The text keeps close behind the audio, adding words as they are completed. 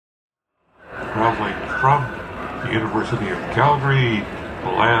traveling from the University of Calgary, the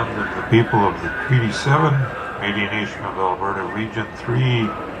land of the people of the Treaty 7, Métis Nation of Alberta Region 3,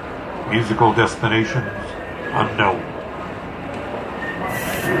 musical destinations unknown.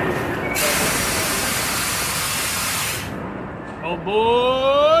 Oh boy!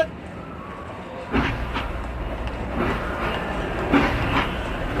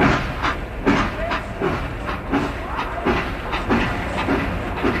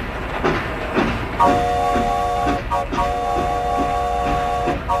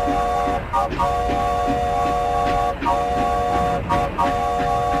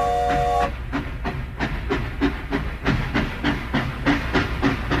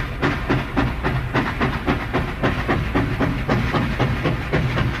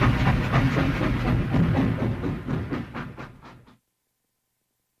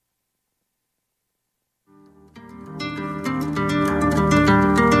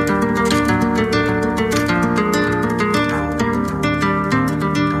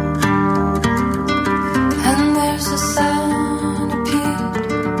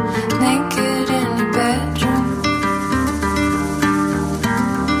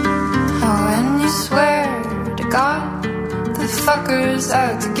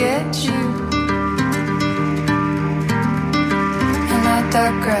 Out to get you, and I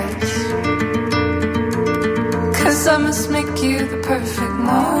digress, 'cause I must make you the perfect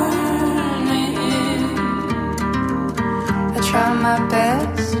morning. I try my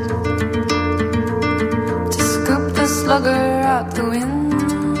best to scoop the slugger out the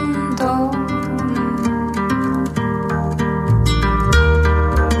window.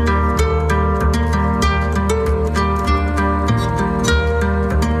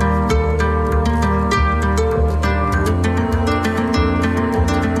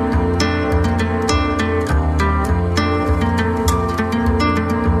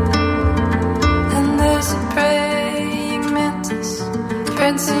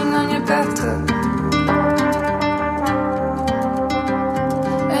 On your bathtub,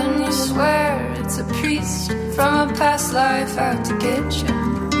 and you swear it's a priest from a past life out to get you,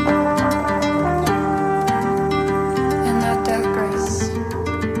 and I digress,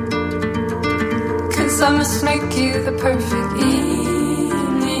 'cause I must make you the perfect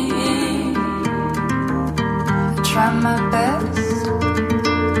evening. I try my best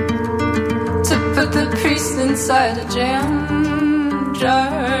to put the priest inside a jam jar.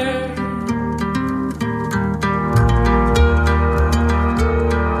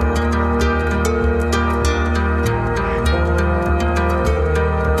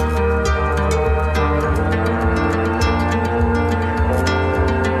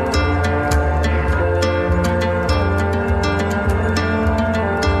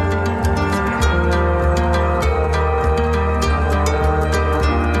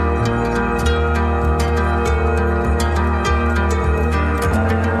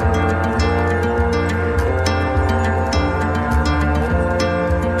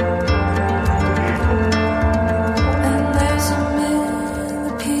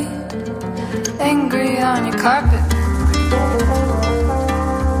 Carpet.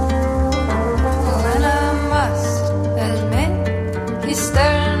 Oh, and I must admit, he's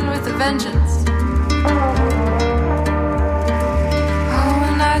staring with a vengeance. Oh,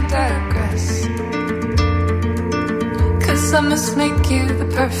 and I digress, 'cause I must make you the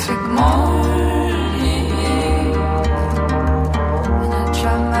perfect morning, and I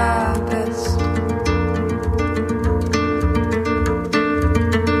try my best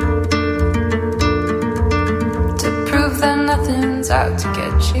nothing's out to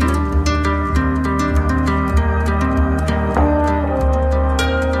get you.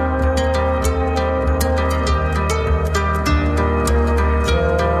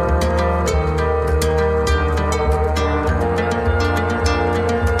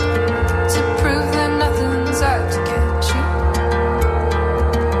 To prove that nothing's out to get you.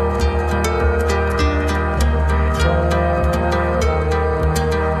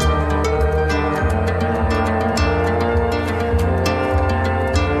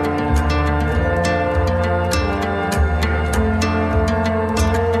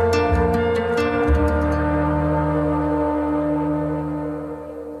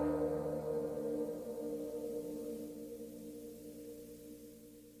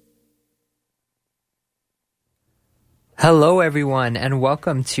 Hello, everyone, and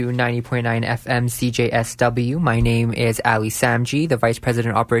welcome to 90.9 FM CJSW. My name is Ali Samji, the Vice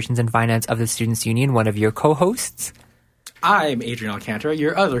President of Operations and Finance of the Students' Union, one of your co-hosts. I'm Adrian Alcantara,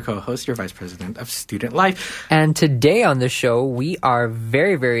 your other co-host, your Vice President of Student Life. And today on the show, we are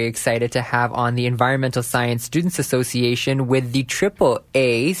very, very excited to have on the Environmental Science Students Association with the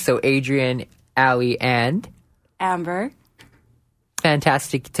AAA. So, Adrian, Allie, and Amber.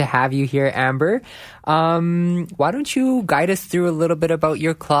 Fantastic to have you here, Amber. Why don't you guide us through a little bit about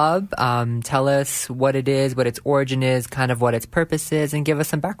your club? Tell us what it is, what its origin is, kind of what its purpose is, and give us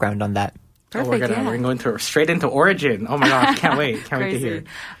some background on that. Perfect, we're going straight into origin. Oh my gosh, can't wait. Can't wait to hear.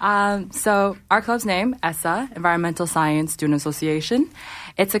 So our club's name, ESSA, Environmental Science Student Association.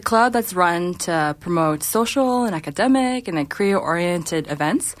 It's a club that's run to promote social and academic and then career-oriented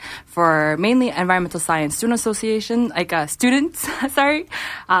events for mainly environmental science student association, students, sorry.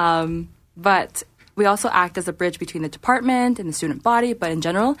 But we also act as a bridge between the department and the student body. But in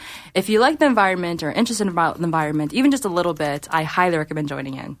general, if you like the environment or are interested about the environment, even just a little bit, I highly recommend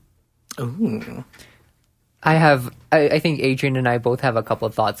joining in. Ooh. I think Adrian and I both have a couple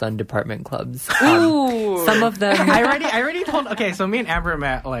of thoughts on department clubs. Ooh. Some of them. I already told. Okay, so me and Amber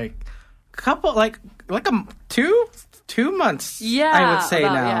met two months. Yeah, I would say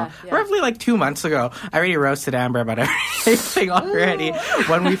about, now, yeah. roughly 2 months ago. I already roasted Amber about everything already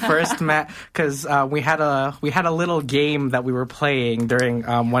when we first met because we had a little game that we were playing during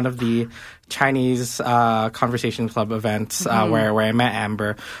one of the Chinese Conversation Club events where I met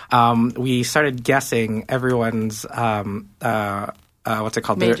Amber. We started guessing everyone's what's it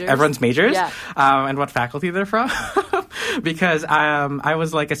called? Majors? Everyone's majors, Yeah. and what faculty they're from. Because I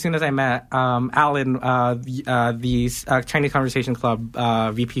was like, as soon as I met Alan, the Chinese Conversation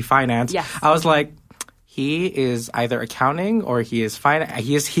Club VP Finance, Yes. I was like, he is either accounting or he is finance.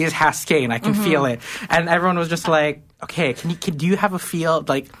 He is Haskane. I can feel it. And everyone was just like, okay, do you have a feel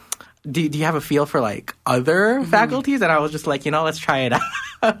like? Do you have a feel for like other faculties? And I was just like, let's try it out.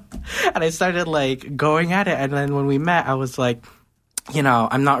 And I started like going at it. And then when we met, I was like,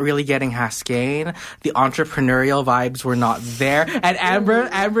 I'm not really getting Haskane. The entrepreneurial vibes were not there. And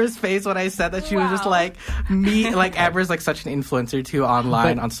Amber's face when I said that, she was just like, Amber's like such an influencer too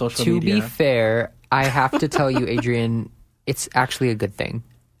online on social media. To be fair, I have to tell you, Adrian, it's actually a good thing.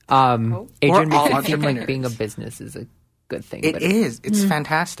 Adrian We're makes all it seem like entrepreneurs. being a business is a good thing. It but is. It's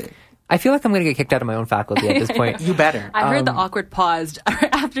fantastic. I feel like I'm going to get kicked out of my own faculty at this point. You better. I heard the awkward pause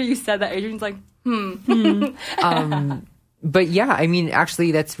after you said that. Adrian's like, But yeah, I mean,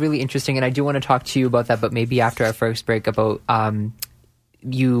 actually, that's really interesting, and I do want to talk to you about that, but maybe after our first break about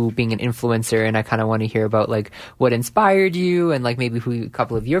you being an influencer, and I kind of want to hear about like what inspired you and like maybe who a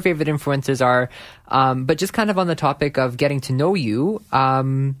couple of your favorite influencers are. But just kind of on the topic of getting to know you,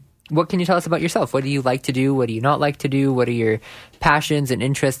 what can you tell us about yourself? What do you like to do? What do you not like to do? What are your passions and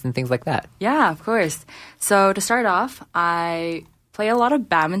interests and things like that? Yeah, of course. So to start off, I play a lot of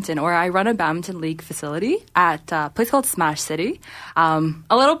badminton, or I run a badminton league facility at a place called Smash City. A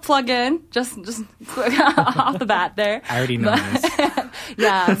little plug-in, just off the bat there. I already know this.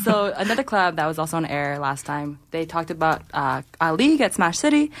 Yeah, so another club that was also on air last time, they talked about a league at Smash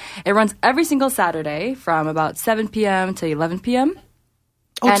City. It runs every single Saturday from about 7 p.m. to 11 p.m.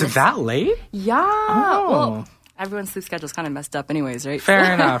 Oh, And it's that late? Yeah. Oh. Well, everyone's sleep schedule's kind of messed up anyways, right?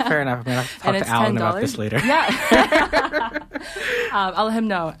 Fair enough. I'm going to have to talk And to it's Alan $10. about this later. Yeah. I'll let him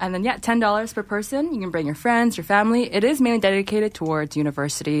know. And then, $10 per person. You can bring your friends, your family. It is mainly dedicated towards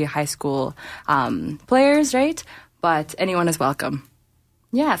university, high school players, right? But anyone is welcome.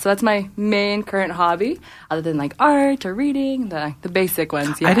 Yeah, so that's my main current hobby, other than like art or reading, the basic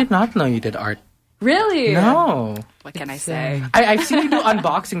ones. Yeah. I did not know you did art. Really? No. What can I say? I've seen you do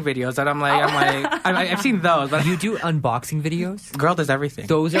unboxing videos, and I've seen those. But You do unboxing videos? girl does everything.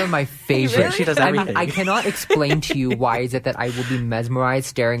 Those are my favorite. She does I mean, everything. I cannot explain to you why is it that I will be mesmerized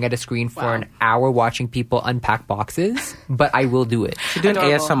staring at a screen for an hour watching people unpack boxes, but I will do it. You do an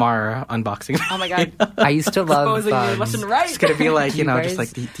Adorable. ASMR unboxing. Oh my God. I used to love. Exposing you left and right. It's gonna be like, You just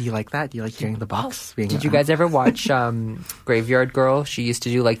guys- like, do you like that? Do you like hearing the box being? Did you guys ever watch Graveyard Girl? She used to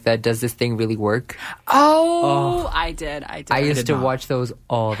do like that. Does this thing really work? Oh, I did. I used did to not. watch those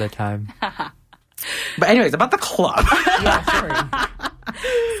all the time. But anyways, about the club. Yeah, sorry.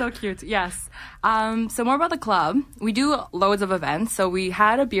 So cute. Yes. So more about the club. We do loads of events. So we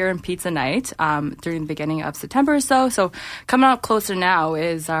had a beer and pizza night during the beginning of September or so. So coming up closer now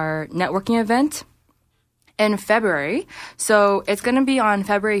is our networking event in February. So it's going to be on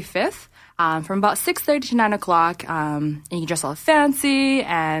February 5th. From about 6:30 to 9 o'clock. And you can dress all fancy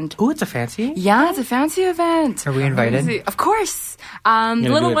and Ooh, it's a fancy. yeah, it's a fancy event. Are we invited? Fancy. Of course. do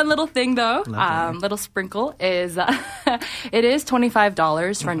it. One little thing though, little sprinkle is it is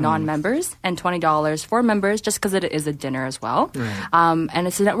 $25 for non-members and $20 for members, just because it is a dinner as well. And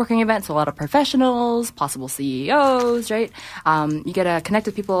it's a networking event, so a lot of professionals, possible CEOs, right? You get to connect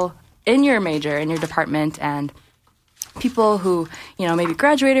with people in your major, in your department, and people who, maybe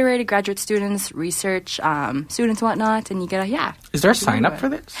graduated already, graduate students, research students, whatnot, and you get Is there a sign up for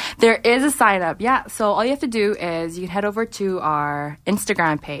this? There is a sign up, yeah. So all you have to do is you can head over to our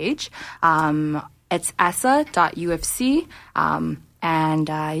Instagram page. It's essa.ufc. And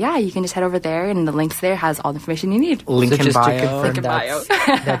you can just head over there, and the links there has all the information you need. Link in just bio. to confirm, Link in bio.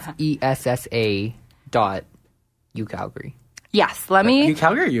 that's ESSA.uCalgary. Yes, let me... You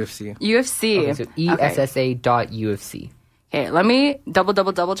Calgary or UFC? UFC. Okay, so ESSA.UFC. Okay, let me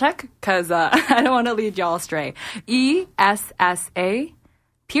double check, because I don't want to lead y'all astray. ESSA,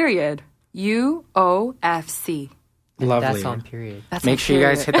 period, UFC. Lovely. That's on period. That's Make a sure you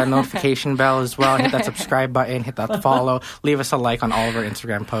guys period. hit that notification bell as well. Hit that subscribe button. Hit that follow. Leave us a like on all of our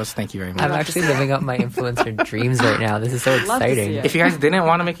Instagram posts. Thank you very much. I'm actually living up my influencer dreams right now. This is so Love to see exciting. it. If you guys didn't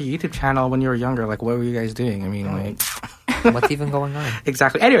want to make a YouTube channel when you were younger, like, what were you guys doing? I mean, like... What's even going on?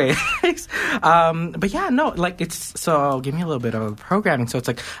 Exactly. Anyway, but yeah, no, like so give me a little bit of programming. So it's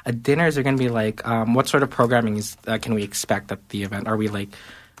like dinners are going to be like, what sort of programming can we expect at the event? Are we like,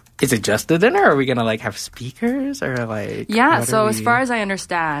 is it just a dinner? Or are we going to like have speakers or like? Yeah, so as far as I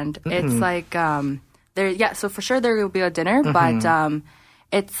understand, it's like, so for sure there will be a dinner, but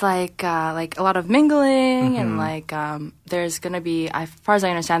it's like a lot of mingling and like there's gonna be, as far as I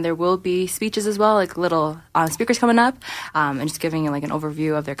understand, there will be speeches as well, like little speakers coming up and just giving like an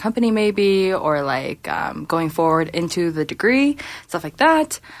overview of their company maybe, or like going forward into the degree, stuff like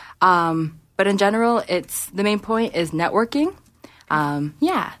that. But in general, the main point is networking.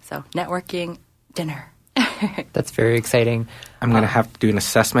 So networking dinner. That's very exciting. I'm going to have to do an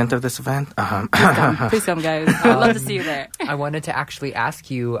assessment of this event. Please come, guys. I'd love to see you there. I wanted to actually ask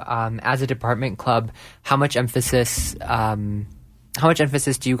you, as a department club, how much emphasis do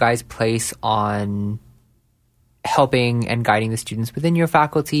you guys place on helping and guiding the students within your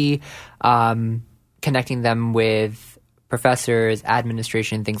faculty, connecting them with professors,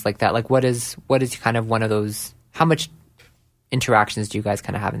 administration, things like that? Like, what is kind of one of those? How much interactions do you guys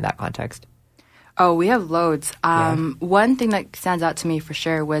kind of have in that context? Oh, we have loads. One thing that stands out to me for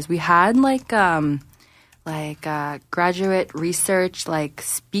sure was we had graduate research, like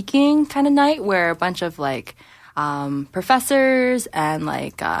speaking kind of night where a bunch of like professors and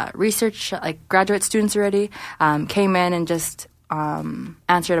like research, like graduate students already came in and just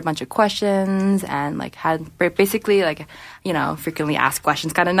answered a bunch of questions and like had basically like, frequently asked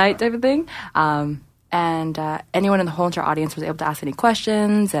questions kind of night type of thing. And anyone in the whole entire audience was able to ask any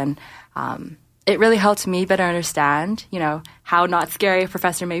questions, and it really helped me better understand, how not scary a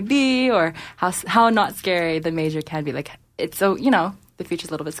professor may be, or how not scary the major can be. Like, it's so, the future's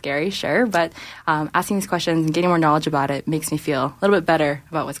a little bit scary, sure, but asking these questions and getting more knowledge about it makes me feel a little bit better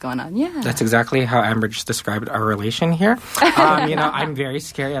about what's going on. Yeah. That's exactly how Amber just described our relation here. I'm very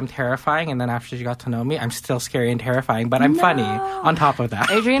scary. I'm terrifying. And then after she got to know me, I'm still scary and terrifying, but I'm funny on top of that.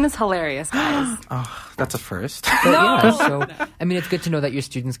 Adrian is hilarious, guys. Oh, that's a first. So, I mean, it's good to know that your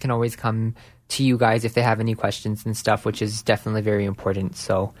students can always come to you guys if they have any questions and stuff, which is definitely very important.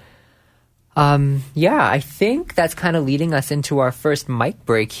 So, I think that's kind of leading us into our first mic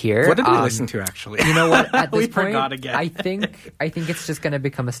break here. What did we listen to, actually? You know what? At this We point, forgot again. I think it's just going to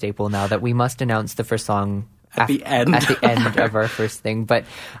become a staple now that we must announce the first song At the end. At the end of our first thing. But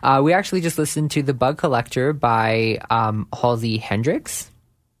we actually just listened to The Bug Collector by Halsey Hendrix.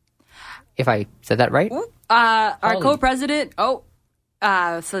 If I said that right. Our Holly. co-president,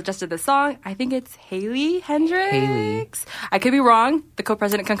 suggested the song. I think it's Haley Hendrix. Haley. I could be wrong. The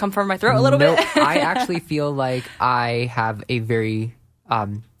co-president can come from my throat a little bit. I actually feel like I have a very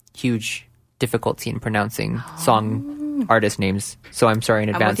huge difficulty in pronouncing song artist names. So I'm sorry in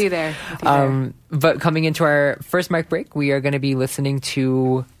I'm advance. with you there. But coming into our first mic break, we are going to be listening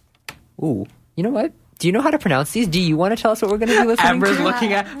to... Ooh, you know what? Do you know how to pronounce these? Do you want to tell us what we're going to be listening Amber's to?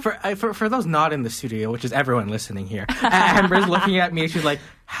 looking at for those not in the studio, which is everyone listening here. Amber's looking at me. She's like,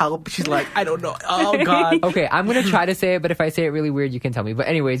 "Help!" She's like, "I don't know." Oh God. Okay, I'm going to try to say it, but if I say it really weird, you can tell me. But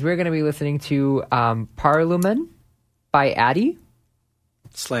anyways, we're going to be listening to Parluman by Addie.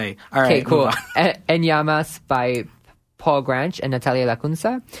 Slay. All right. Okay, cool. move on. Enyamas by Paul Granch and Natalia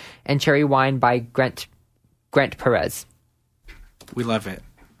Lacunza, and Cherry Wine by Grant Perez. We love it.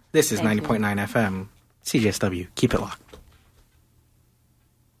 This is Thank 90.9 FM. CJSW. Keep it locked.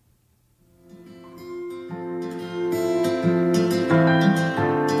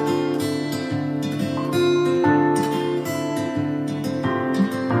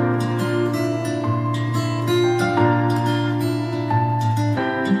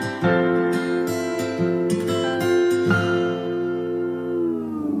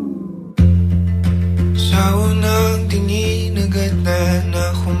 Sa unang tingin agad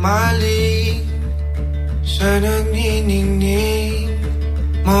na humaling sa nagniningning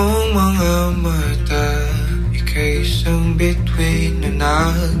mong mga mata. Ika'y isang bituin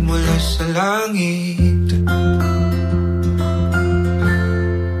na nagmula sa langit.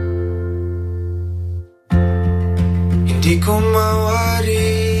 Hindi ko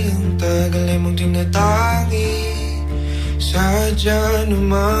mawari ang tagal ay mong tinatangi. Sadya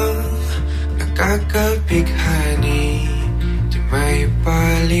namang nakakapighani. Di may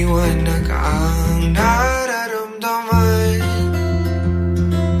paliwanag ang nararamdaman.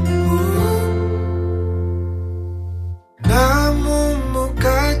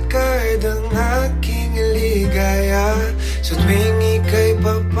 Namumukat kahit ang aking ligaya sa tuwing ika'y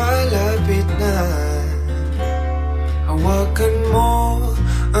papalapit na. Hawakan mo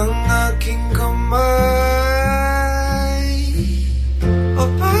ang aking kamay. O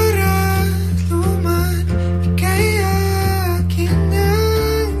para luman, ika'y akin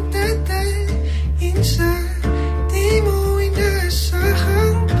ang tatay. Sa di mo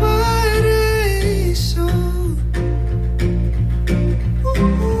inasahang paraiso.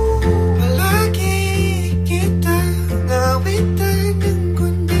 Palagi kita nawitan ng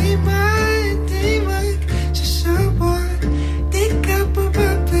kundi di magsasawa. Di ka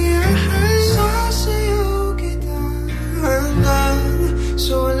pababayaan. Sasayaw kita hanggang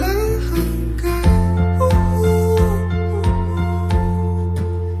sa walang hanggan.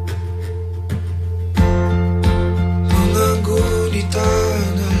 Mga gunita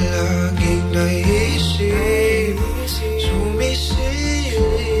na laging naisip,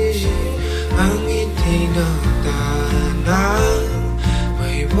 sumisilip ang itinagdanang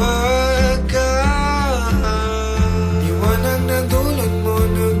may wagas. Liwanag na dulot mo,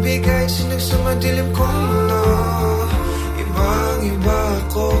 nagbigay sinag sa madilim kong mundo. Ibang-iba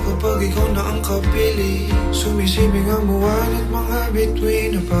ako kapag ikaw na ang kapili. Sumisibing ang buwan at mga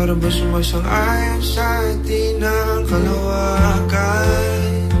bituin na para ba sumasang-ayon sa atin ang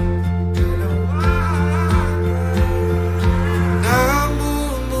kalawakan.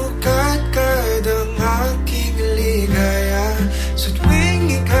 Namumukat kahit ang aking ligaya sa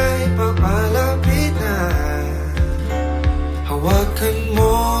tuwing ika'y papalapit na. Hawakan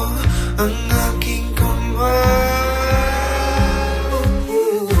mo ang aking kamay.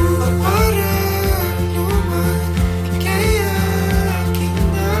 Para luman, ika'y aking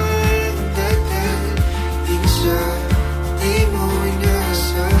nagdadaling sa di mo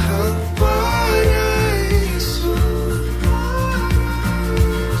inasahang paraiso.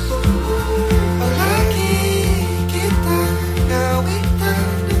 Palagi kita nawitan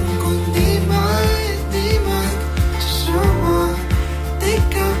ng kundi di magsasawa. Di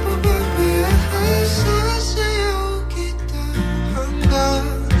ka pababayaan. Sasayaw kita hanggang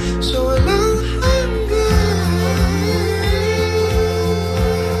sa walang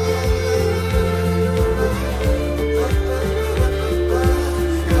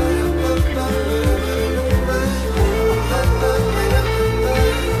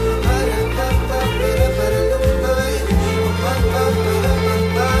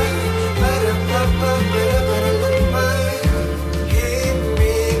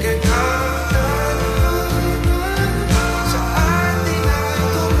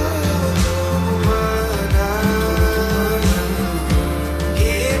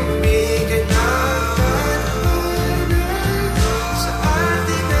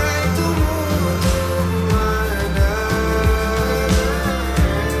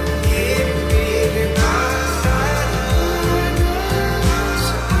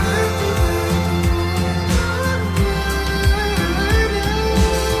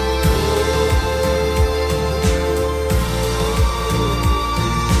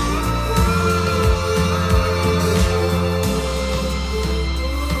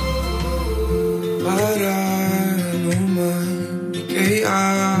para luman, ika'y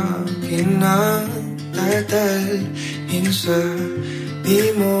akin na dadalhin sa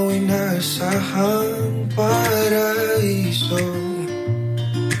di mo inasahang paraiso.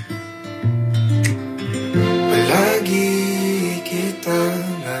 Palagi kita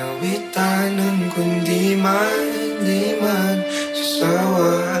nawitan ng kundi di man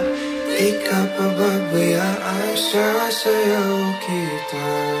sasawa. Di ka pababayaan. Sasayaw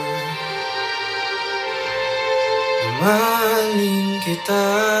kita. Mahalin kita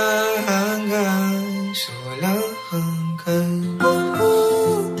hanggang sa walang hanggan.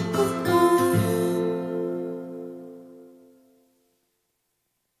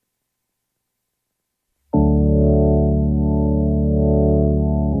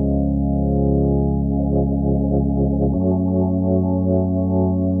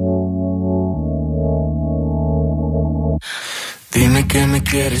 Dime que me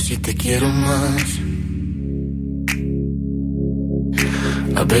quieres y te quiero más.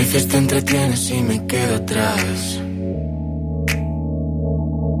 A veces te entretienes y me quedo atrás.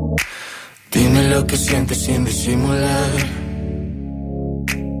 Dime lo que sientes sin disimular.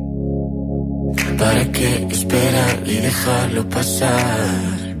 ¿Para qué esperar y dejarlo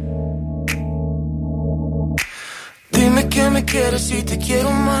pasar? Dime que me quieres y te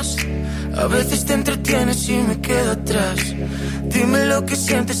quiero más. A veces te entretienes y me quedo atrás. Dime lo que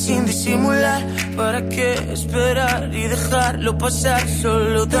sientes sin disimular. ¿Para qué esperar y dejarlo pasar?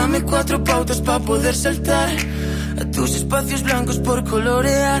 Solo dame 4 pautas para poder saltar a tus espacios blancos por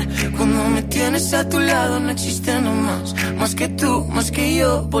colorear. Cuando me tienes a tu lado no existe no más. Más que tú, más que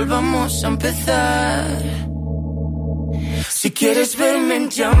yo, volvamos a empezar. Si quieres verme en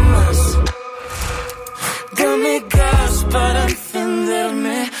llamas, dame gas para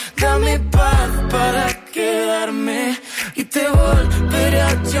encenderme, dame paz para quedarme y te volveré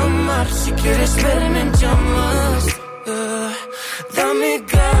a llamar. Si quieres verme en llamas, dame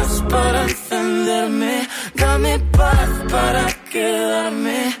gas para encenderme, dame paz para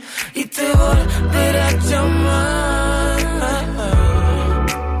quedarme y te volveré a llamar.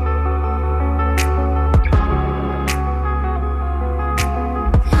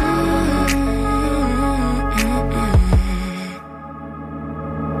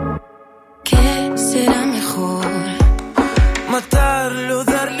 Será mejor matarlo,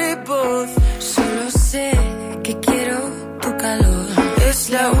 darle voz. Solo sé que quiero tu calor. Es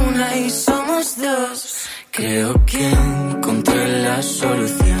la 1 y somos 2. Creo que encontré la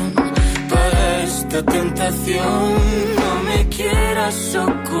solución para esta tentación. No me quieras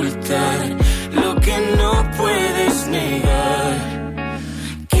ocultar lo que no puedes negar.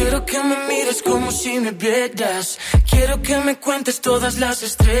 Quiero que me mires como si me vieras. Quiero que me cuentes todas las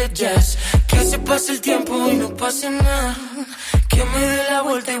estrellas. Que se pase el tiempo y no pase nada. Que me dé la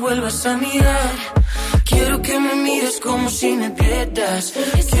vuelta y vuelvas a mirar. Quiero que me mires como si me vieras.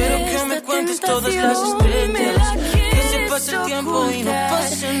 Quiero que me cuentes todas las estrellas. Que se pase el tiempo y no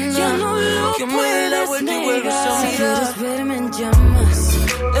pase nada. Que me dé la vuelta y vuelvas a mirar. Si quieres verme en llamas,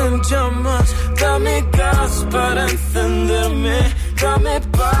 en llamas, dame gas para encenderme, dame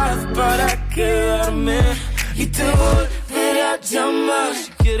paz para quedarme y te volveré a llamar.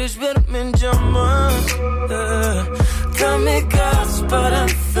 Si quieres verme en llamas, dame gas para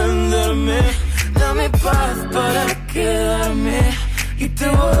encenderme, dame paz para quedarme y te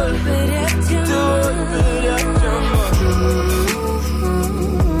volveré a llamar. Te volveré a llamar.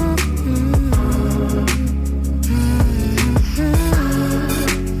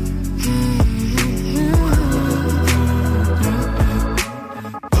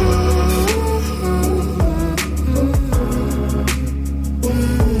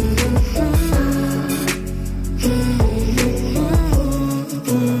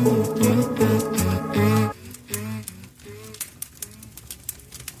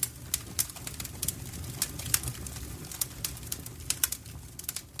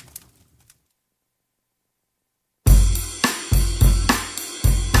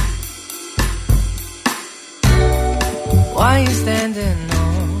 Why you standing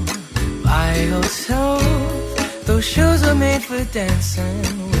on by yourself? Those shoes were made for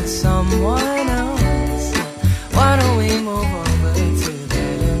dancing with someone else. Why don't we move over to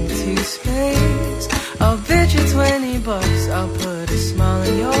that empty space? I'll bet you $20, I'll put a smile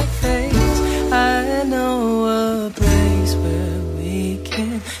on your face. I know a place where we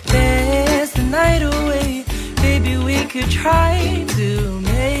can dance the night away. Baby, we could try to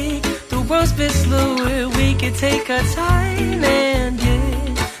make the world spit slower. We could take our time and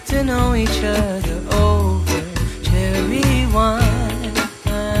get to know each other over cherry wine.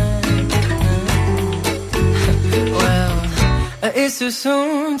 Well, it's too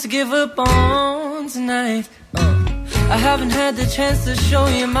soon to give up on tonight. I haven't had the chance to show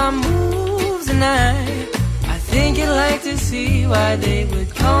you my moves tonight. I think you'd like to see why they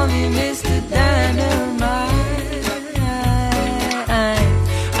would call me Mr. Dynamite.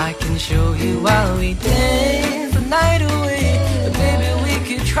 I can show you while we dance the night away. But baby, we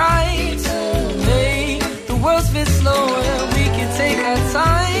could try to make the world spin slower. We could take our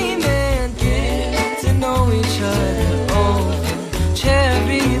time and get to know each other over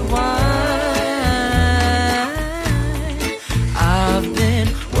cherry wine. I've been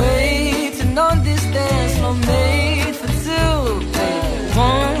waiting on this dance floor made for two.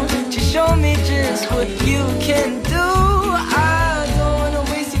 Won't you show me just what you can do? I don't wanna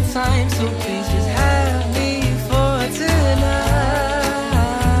waste your time, so please just have me for tonight.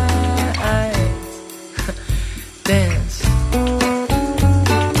 Dance.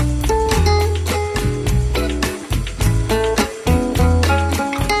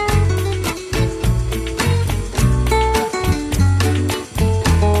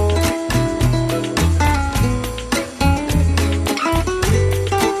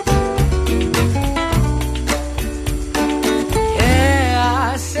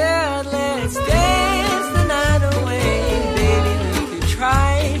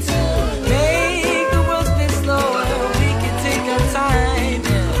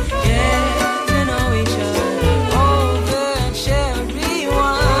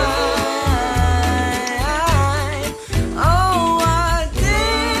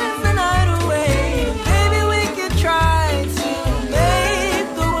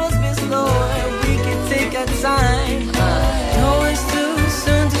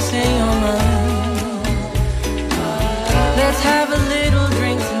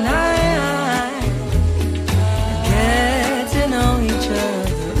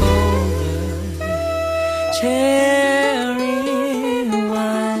 cherry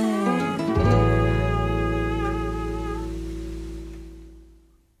wine.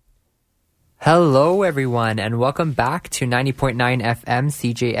 Hello, everyone, and welcome back to 90.9 FM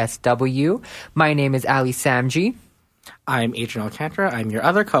CJSW. My name is Ali Samji. I'm Adrian Alcantara. I'm your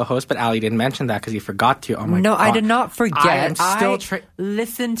other co-host, but Ali didn't mention that because you forgot to. Oh my No, God. I did not forget. I am still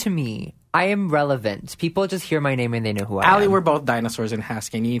listen to me. I am relevant. People just hear my name and they know who I Ali, am. we're both dinosaurs in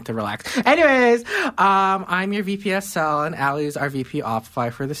Haskell. You need to relax. Anyways, I'm your VPSL, and Ali's our VP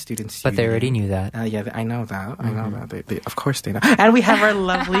Opify for the students. But they already knew that. Yeah, I know that. I know that. They, of course they know. And we have our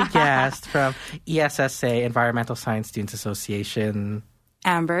lovely guest from ESSA, Environmental Science Students Association.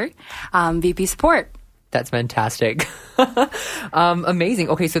 Amber, VP Support. That's fantastic. Amazing.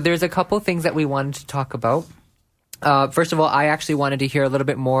 Okay, so there's a couple things that we wanted to talk about. First of all, I actually wanted to hear a little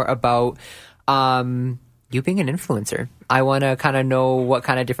bit more about you being an influencer. I want to kind of know what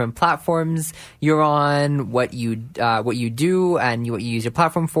kind of different platforms you're on, what you do, and what you use your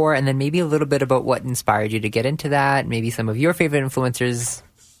platform for, and then maybe a little bit about what inspired you to get into that, maybe some of your favorite influencers,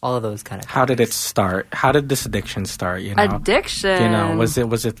 all of those kind of things. How did it start? How did this addiction start? You know, Addiction. You know, was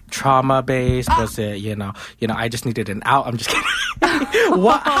it trauma based? Was it you know? I just needed an out. I'm just kidding.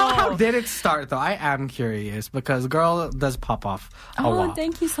 How did it start though? I am curious because girl does pop off a lot.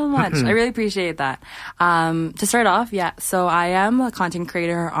 Thank you so much. I really appreciate that. To start off, so I am a content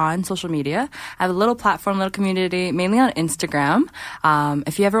creator on social media. I have a little platform, little community, mainly on Instagram.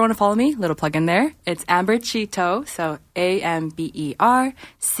 If you ever want to follow me, little plug in there. It's Amber Cheeto, so AmberCheeto,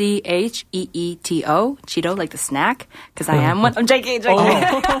 Cheeto, like the snack, because I am one. I'm JK.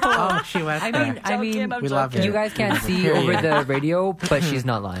 Oh, she was. I mean, we love it. you guys can't see over the radio, but she's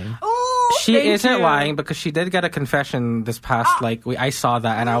not lying. She isn't lying because she did get a confession this past I saw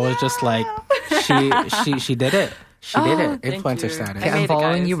that and I was just like she did it. She did it. Thank Influencer you. status. Okay, I'm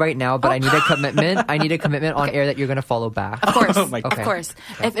following you right now, but I need a commitment. I need a commitment on air that you're going to follow back. Of course, Oh my God. of course.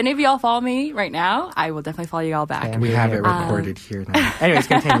 If any of y'all follow me right now, I will definitely follow you all back. Okay, We have it recorded here now. Anyways,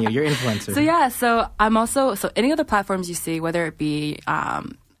 continue. You're influencer. So I'm also any other platforms you see, whether it be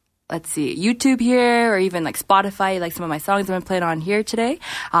YouTube here or even like Spotify, like some of my songs I've been playing on here today.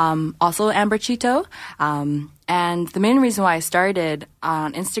 Also Amber Cheeto. And the main reason why I started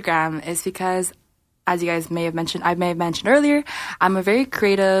on Instagram is because, as you guys may have mentioned earlier, I'm a very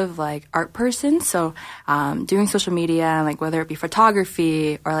creative, like, art person. So, doing social media, like, whether it be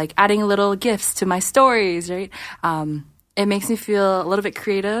photography or, like, adding little gifts to my stories, right? It makes me feel a little bit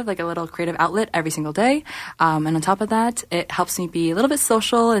creative, like a little creative outlet every single day. And on top of that, it helps me be a little bit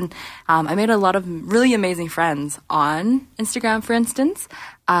social. And I made a lot of really amazing friends on Instagram, for instance.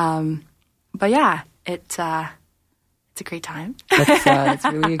 But yeah, it's a great time. That's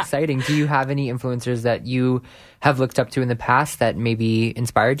really exciting. Do you have any influencers that you have looked up to in the past that maybe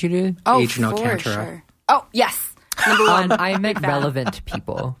inspired you to? Adrian Alcantara. Sure. Oh, yes. Number one. I meant relevant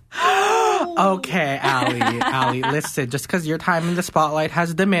people. Okay, Ali, listen. Just because your time in the spotlight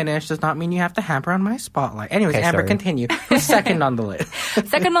has diminished does not mean you have to hamper on my spotlight. Anyways, Okay, Amber, sorry. continue. Who's second on the list?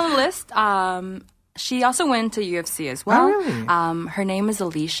 Second on the list, she also went to UFC as well. Oh, really? Her name is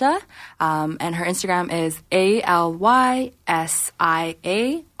Alicia, and her Instagram is ALYSIAR,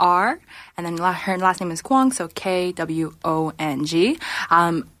 and then her last name is Kwong, so KWONG.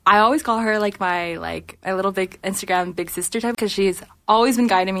 I always call her like my little big Instagram big sister type because she's always been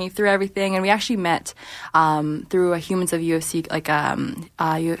guiding me through everything. And we actually met through a Humans of UFC,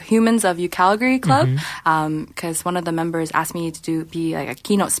 Humans of U Calgary club, because one of the members asked me to be like a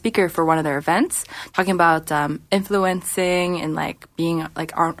keynote speaker for one of their events, talking about influencing and like being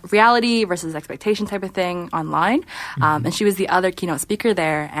like our reality versus expectation type of thing online. And she was the other keynote speaker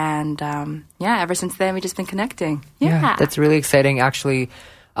there, and ever since then we've just been connecting. Yeah, That's really exciting. Actually,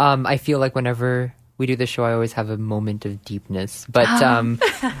 I feel like whenever we do the show, I always have a moment of deepness. But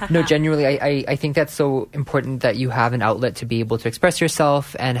no, genuinely, I think that's so important that you have an outlet to be able to express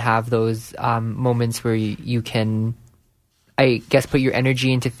yourself and have those moments where you can, I guess, put your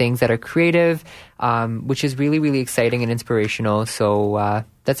energy into things that are creative, which is really, really exciting and inspirational. So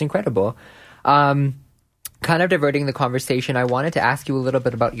that's incredible. Kind of diverting the conversation, I wanted to ask you a little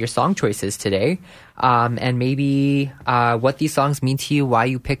bit about your song choices today, and maybe what these songs mean to you, why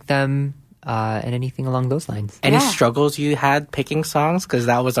you picked them, and anything along those lines. Any struggles you had picking songs? Because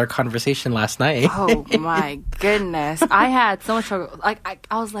that was our conversation last night. Oh my goodness. I had so much trouble. Like,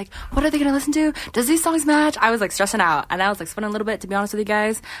 I was like, what are they going to listen to? Does these songs match? I was like stressing out, and I was like sweating a little bit, to be honest with you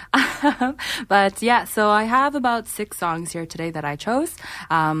guys. But yeah, so I have about 6 songs here today that I chose.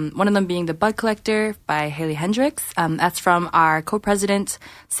 One of them being The Bud Collector by Haley Hendricks. That's from our co-president,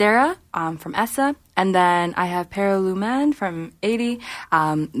 Sarah, from ESSA. And then I have Paraluman from 80.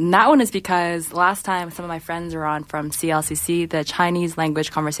 And that one is because last time some of my friends were on from CLCC, the Chinese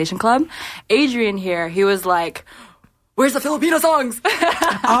Language Conversation Club. Adrian here, he was like, where's the Filipino songs?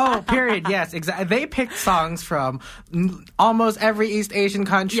 Oh, period. Yes, exactly. They picked songs from almost every East Asian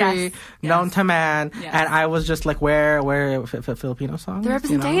country known to man, and I was just like, where Filipino songs? The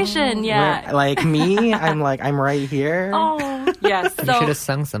representation, yeah. Where, like me, I'm right here. Oh, yes. You should have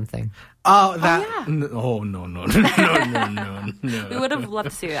sung something. Oh, that. yeah. No. We would have loved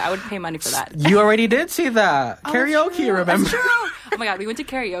to see it. I would pay money for that. You already did see that. Karaoke, remember? That's true. Oh my God, we went to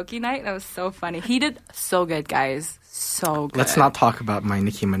karaoke night. That was so funny. He did so good, guys. So good. Let's not talk about my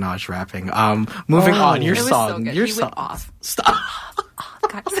Nicki Minaj rapping. Moving on, your It was song. so good. Your He song. went off. Stop.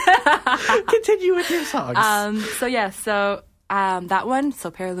 Guys. Continue with your songs. So that one, so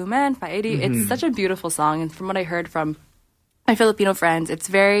Paraluman, 580, it's such a beautiful song. And from what I heard from my Filipino friends, it's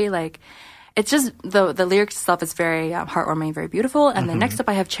very like, it's just the lyrics itself is very heartwarming, very beautiful. And then next up,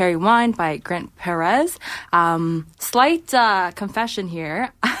 I have Cherry Wine by Grant Perez. Slight confession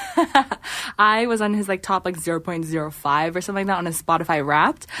here. I was on his like top like 0.05 or something like that on his Spotify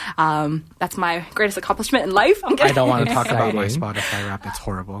Wrapped. That's my greatest accomplishment in life. I'm I don't want to talk about my Exciting. Spotify rap. It's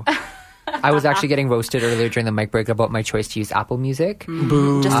horrible. I was actually getting roasted earlier during the mic break about my choice to use Apple Music,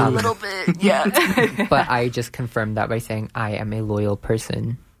 Boo. just a little bit, yeah. but I just confirmed that by saying I am a loyal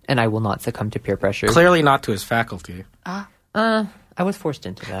person and I will not succumb to peer pressure. Clearly not to his faculty. I was forced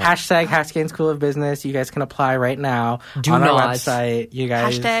into that. Hashtag Haskane School of Business. You guys can apply right now Do on our not. website. You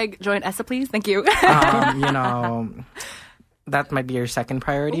guys, Hashtag join ESSA, please. Thank you. you know, that might be your second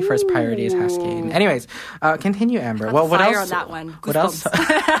priority. First priority is Haskane. Anyways, continue, Amber. Well, what Fire else? on that one. What else?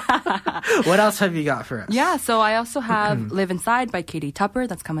 What else have you got for us? Yeah, so I also have Live Inside by Katie Tupper.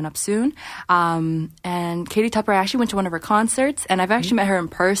 That's coming up soon. And Katie Tupper, I actually went to one of her concerts, and I've actually met her in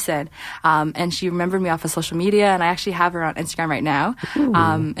person. And she remembered me off of social media, and I actually have her on Instagram right now.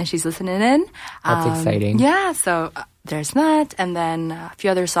 And she's listening in. That's exciting. Yeah, so there's that. And then a few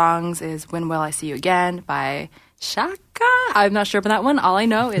other songs is When Will I See You Again by Shaka. I'm not sure about that one. All I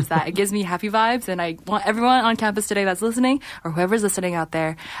know is that it gives me happy vibes, and I want everyone on campus today that's listening, or whoever's listening out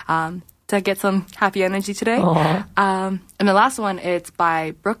there, to get some happy energy today. And the last one, it's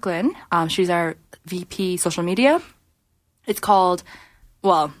by Brooklyn. She's our VP social media. It's called,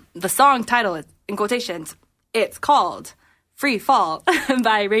 well, the song title is, in quotations, it's called Free Fall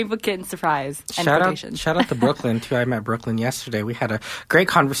by Rainbow Kitten Surprise. End quotations. Shout out to Brooklyn, too. I met Brooklyn yesterday. We had a great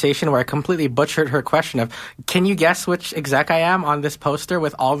conversation where I completely butchered her question of, can you guess which exec I am on this poster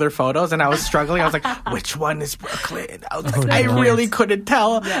with all their photos? And I was struggling. I was like, which one is Brooklyn? I was like, I really couldn't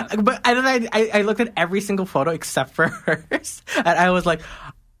tell. Yeah. But and then I looked at every single photo except for hers. And I was like,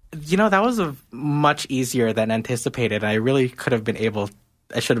 you know, that was much easier than anticipated. I really should have been able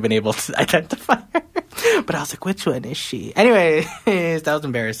to identify her. But I was like, which one is she? Anyway, that was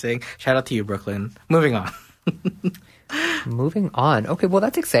embarrassing. Shout out to you, Brooklyn. Moving on. Moving on. Okay, well,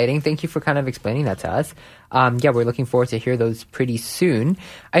 that's exciting. Thank you for kind of explaining that to us. Yeah, we're looking forward to hear those pretty soon.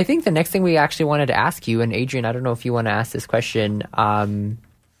 I think the next thing we actually wanted to ask you, and Adrian, I don't know if you want to ask this question,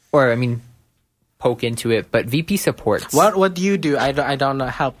 poke into it, but VP supports. What do you do? I don't know.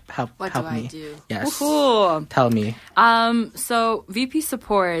 Help What help do me. I do? Yes. Woohoo. Tell me. So VP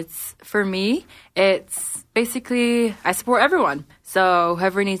supports, for me, it's basically, I support everyone. So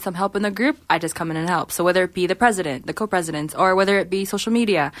whoever needs some help in the group, I just come in and help. So whether it be the president, the co-presidents, or whether it be social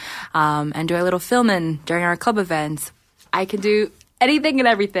media, and do a little filming during our club events, I can do anything and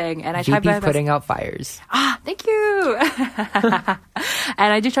everything. And I try my VP best. putting out fires. Thank you.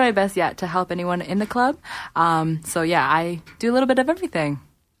 And I do try my best, to help anyone in the club. So yeah, I do a little bit of everything.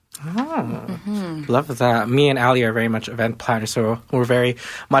 Love that. Me and Ali are very much event planners, so we're very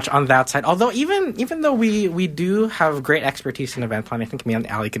much on that side. Although even though we do have great expertise in event planning, I think me and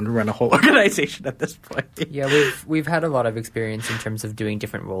Ali can run a whole organization at this point. Yeah, we've had a lot of experience in terms of doing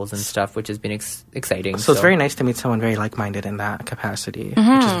different roles and stuff, which has been exciting. So it's very nice to meet someone very like-minded in that capacity,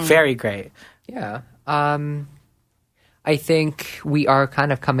 which is very great. Yeah. I think we are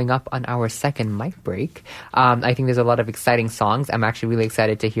kind of coming up on our second mic break. I think there's a lot of exciting songs. I'm actually really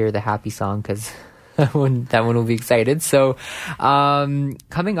excited to hear the happy song because that one will be excited. So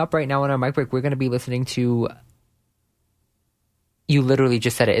coming up right now on our mic break, we're going to be listening to, you literally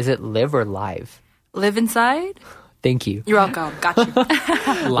just said it. Is it Live or Live? Live Inside. Thank you. You're welcome. Got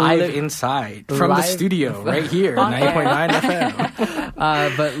you. Live inside from the Live- studio right here, 90.9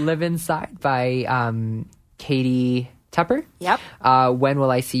 FM. But Live Inside by Katie Tupper. Yep. When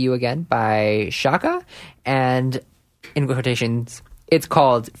Will I See You Again by Shaka. And in quotations, it's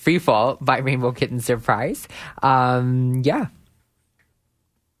called Free Fall by Rainbow Kitten Surprise. Yeah.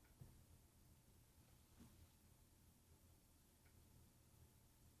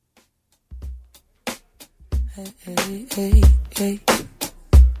 Can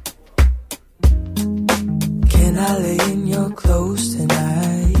I lay in your clothes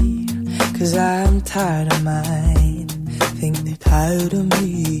tonight? 'Cause I'm tired of mine. Think they're tired of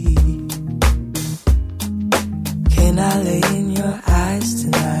me. Can I lay in your eyes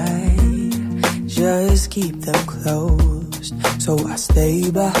tonight? Just keep them closed so I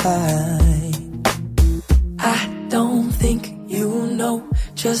stay behind. I don't think you know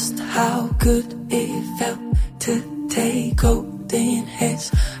just how good it felt to take golden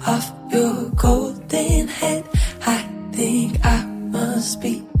heads off your golden head. I think I must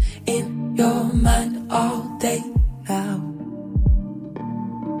be in your mind all day now.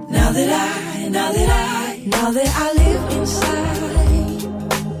 Now that I live inside,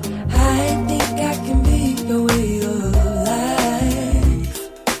 I think I can be your way of life.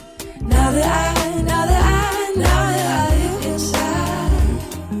 Now that I live inside,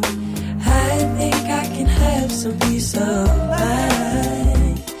 I think I can have some peace of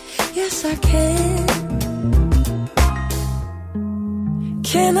mind. Yes, I can.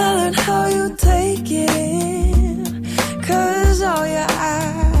 Can I learn how you take it in? 'Cause all your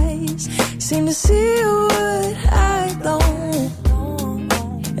eyes seem to see what I don't.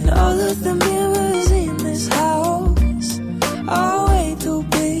 And all of the mirrors in this house are way too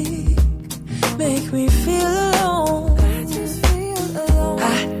big, make me feel alone.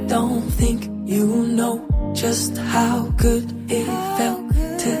 I don't think you know just how good it felt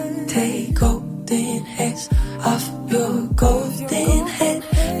to take golden heads off your golden head.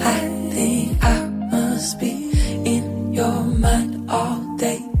 I think I must be in your mind all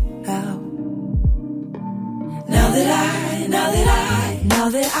day now. Now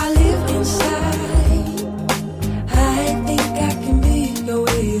that I live inside, I think I can be your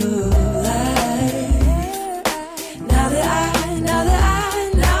way of life. Now that I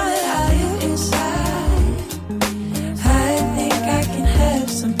live inside, I think I can have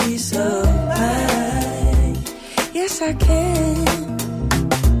some peace of mind. Yes, I can.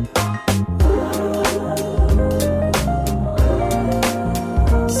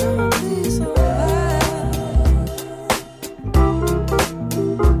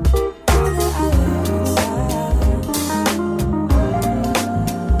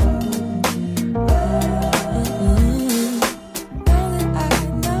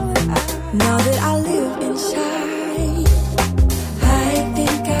 Now that I live inside, I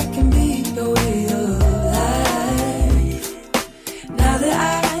think I can be your way of life. Now that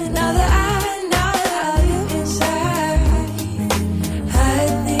I live inside, I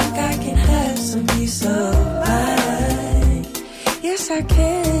think I can have some peace of mind. Yes, I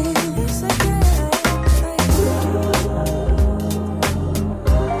can. Yes, I can.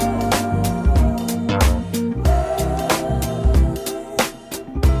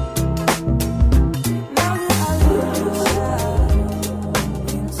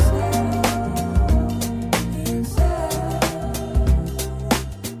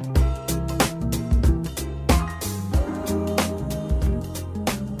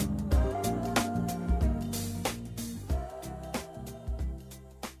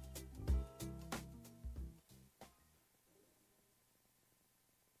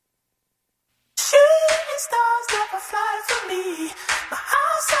 Shooting stars never fly for me. My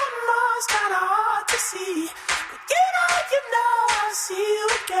house on Mars kinda hard to see. But you know I'll see you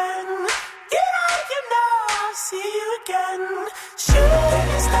again. You know I'll see you again.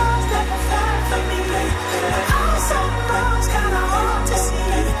 Shooting stars never fly for me. My house on Mars kinda hard to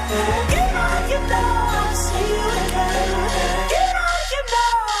see. You know I'll see you again. You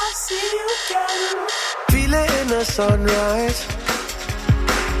know I'll see you again. Feel it in the sunrise,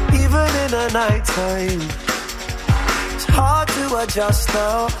 even in the nighttime. It's hard to adjust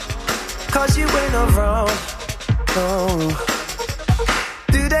now, 'cause you ain't around. No.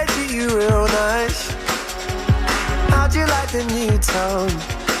 Do they treat you real nice? How'd you like the new town?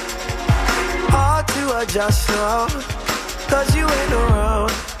 Hard to adjust now, 'cause you ain't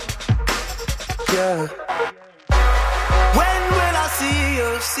around. Yeah. When will I see you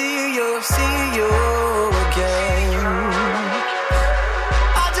again?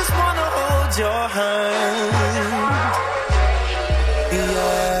 I just wanna hold your hand.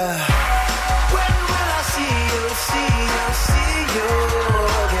 Yeah. When will I see you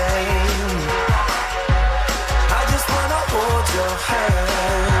again? I just wanna hold your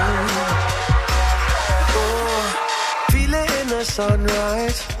hand. Oh, feel it in the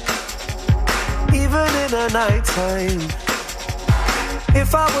sunrise, even in the nighttime. If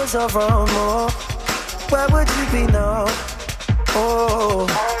I was around more, where would you be now? Oh,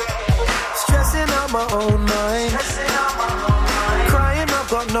 stressing out my own mind, crying I've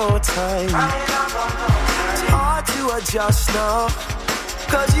got no time. It's hard to adjust now,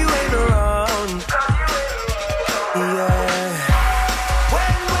 'cause you ain't around. Yeah.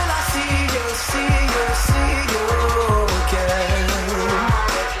 When will I see you again?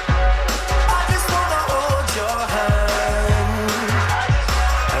 I just wanna hold your hand.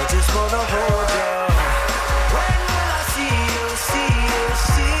 I just wanna hold you. When will I see you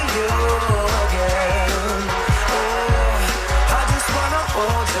again? Oh, I just wanna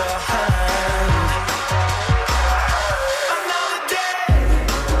hold your hand. Another day.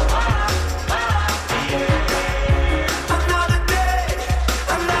 Another day.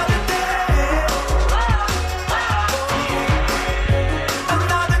 Another day.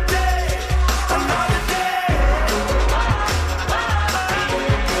 Another day. Another day.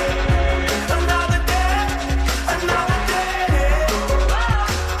 Another day. Another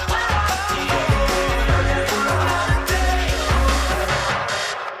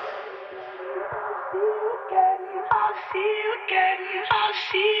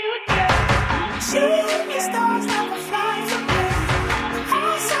Shooting stars never fly from me.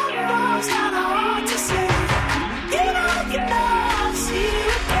 All summer was kinda hard to see. You know, I'll see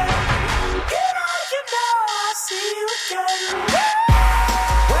you again. You know, I'll see you again.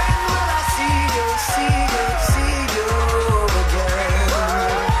 When will I see you again?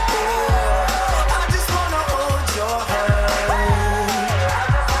 I just wanna hold your hand.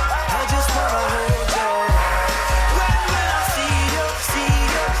 I just wanna hold you. When will I see you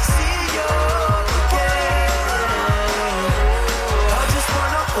again? I just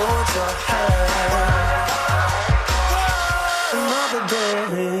wanna hold your hand. Another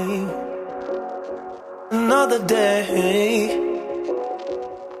day. Another day.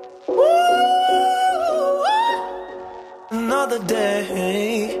 Woo! Another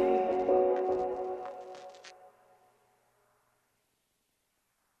day.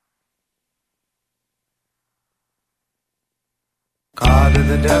 God of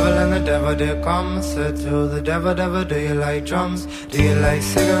the devil and the devil did come. Said to the devil, devil, do you like drums? Do you like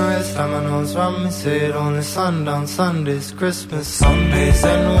cigarettes, dominoes, rum? He said only sundown, Sundays, Christmas, Sundays.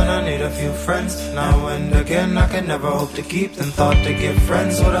 And when I need a few friends, now and again I can never hope to keep them. Thought to give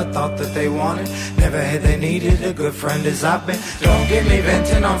friends what I thought that they wanted. Never had they needed a good friend as I've been. Don't get me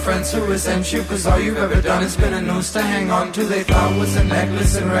venting on friends who resent you, 'cause all you've ever done is been a noose to hang on to. They thought was a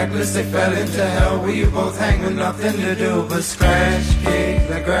necklace and reckless. They fell into hell where you both hang with nothing to do but scratch. Kick,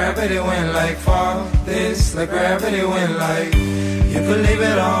 like gravity went like fall. This, like gravity went like. You could leave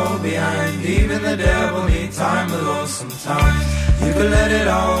it all behind. Even the devil needs time alone sometimes. You could let it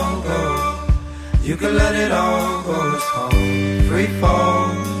all go. You could let it all go. It's called free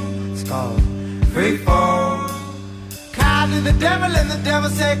fall. It's called free fall. Called to the devil and the devil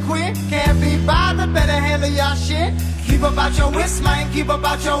said quit. Can't be bothered, better handle y'all shit. Keep about your wrist, man, keep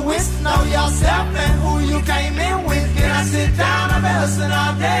about your wrist. Know yourself and who you came in with. Can I sit down? I've been hustling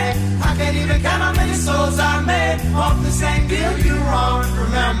all day. I can't even count how many souls I made. Off the same deal you wrong.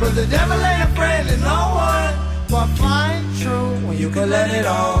 Remember, the devil ain't a friend to no one. But find true when you can let it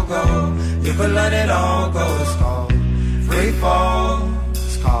all go. You can let it all go. It's called free fall.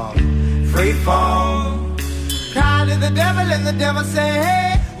 It's called free fall. Called to the devil and the devil say,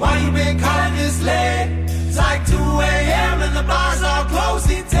 hey, why you been calling this late? It's like 2 a.m. and the bars all closed.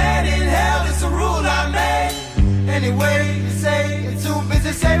 He dead in hell, it's a rule I made. Anyway, you say you're too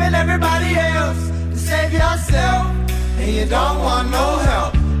busy saving everybody else to save yourself, and you don't want no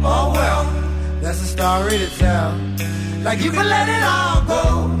help. Oh well, that's a story to tell. Like you can let it all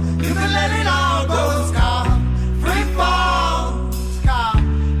go. You can let it all go. It's called free fall. It's called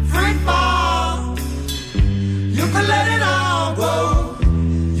free fall. You can let it all go.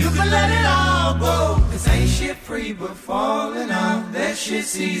 You can let it all go. Ain't shit free but falling out. That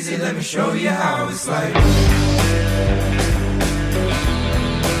shit's easy, let me show you how it's like.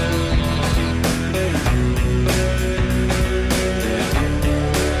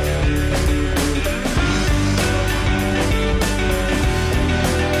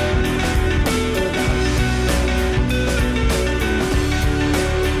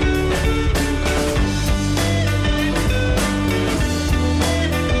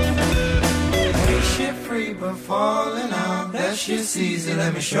 But falling out, that shit's easy,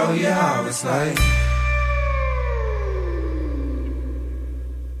 let me show you how it's like.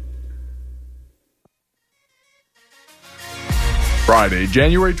 Friday,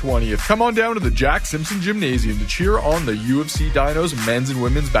 January 20th, come on down to the Jack Simpson Gymnasium to cheer on the UFC Dinos men's and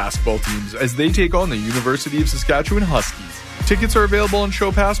women's basketball teams as they take on the University of Saskatchewan Huskies. Tickets are available on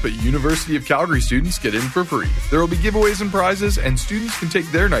ShowPass, but University of Calgary students get in for free. There will be giveaways and prizes, and students can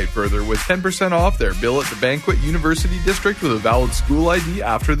take their night further with 10% off their bill at the Banquet University District with a valid school ID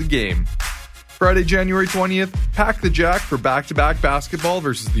after the game. Friday, January 20th, pack the Jack for back-to-back basketball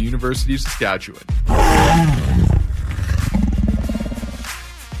versus the University of Saskatchewan.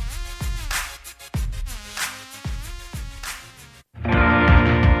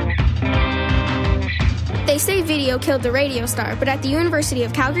 They say video killed the radio star, but at the University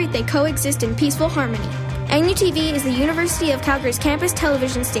of Calgary, they coexist in peaceful harmony. NUTV is the University of Calgary's campus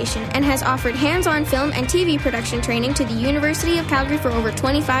television station and has offered hands-on film and TV production training to the University of Calgary for over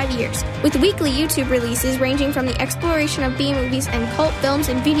 25 years. With weekly YouTube releases ranging from the exploration of B-movies and cult films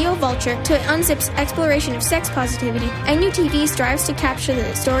in Video Vulture to Unzip's exploration of sex positivity, NUTV strives to capture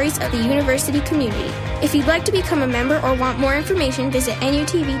the stories of the university community. If you'd like to become a member or want more information, visit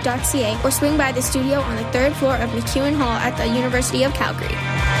nutv.ca or swing by the studio on the 3rd floor of McEwen Hall at the University of Calgary.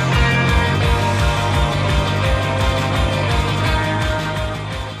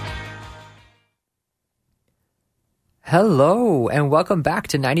 Hello, and welcome back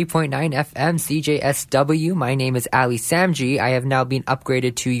to 90.9 FM CJSW. My name is Ali Samji. I have now been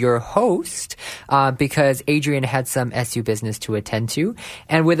upgraded to your host because Adrian had some SU business to attend to.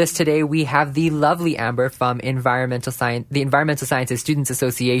 And with us today, we have the lovely Amber from the Environmental Sciences Students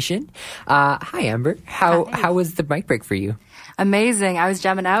Association. Hi, Amber. How was the mic break for you? Amazing. I was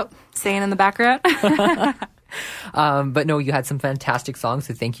jamming out, singing in the background. But no, you had some fantastic songs,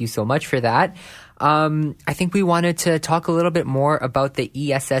 so thank you so much for that. I think we wanted to talk a little bit more about the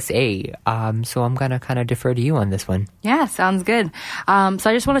ESSA. So I'm going to kind of defer to you on this one. Yeah, sounds good. So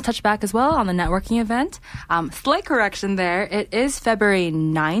I just want to touch back as well on the networking event. Slight correction there. It is February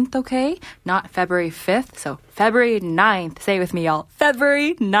 9th, okay? Not February 5th. So February 9th. Say it with me, y'all.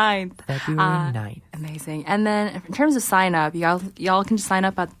 February 9th. February 9th. Amazing. And then in terms of sign up, y'all can just sign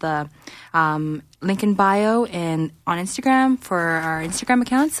up at the link in bio and on Instagram for our Instagram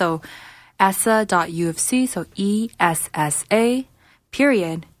account. So ESSA.UFC, so ESSA,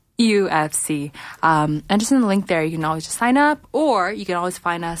 period, UFC. And just in the link there, you can always just sign up, or you can always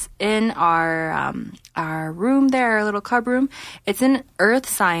find us in our room there, our little club room. It's in Earth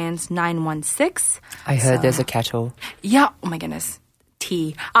Science 916. I heard there's a kettle. Yeah, oh my goodness.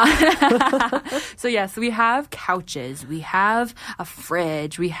 Tea. So yes, we have couches, we have a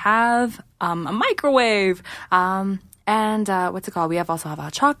fridge, we have a microwave, and what's it called? We also have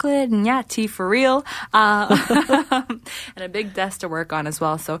hot chocolate and tea for real, and a big desk to work on as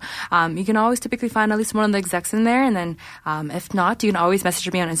well. So you can always typically find at least one of the execs in there, and then if not, you can always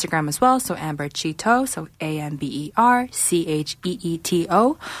message me on Instagram as well. So Amber Cheeto, so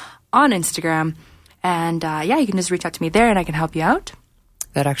AmberCheeto on Instagram, and you can just reach out to me there, and I can help you out.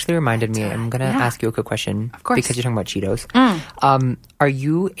 That actually reminded me. I'm gonna ask you a quick question, of course, because you're talking about Cheetos. Are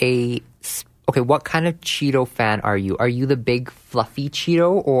you what kind of Cheeto fan are you? Are you the big fluffy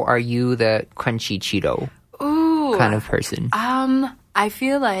Cheeto, or are you the crunchy Cheeto kind of person? I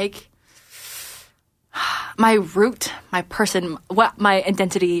feel like my root, my person, what my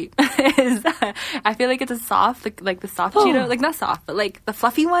identity is, I feel like it's a soft, like the soft Cheeto, like not soft, but like the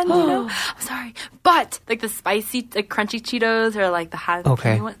fluffy one, you know? I'm sorry. But like the spicy, like crunchy Cheetos, or like the hot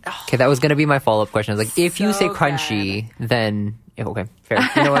one. Okay, that was going to be my follow-up question. I was like, if you say crunchy, then... Okay, fair.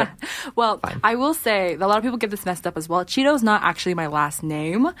 You know what? Well, fine. I will say, a lot of people get this messed up as well. Cheeto's not actually my last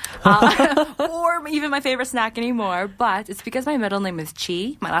name, or even my favorite snack anymore, but it's because my middle name is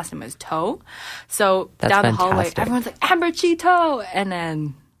Chi, my last name is To. So that's down fantastic. The hallway, everyone's like, Amber Cheeto! And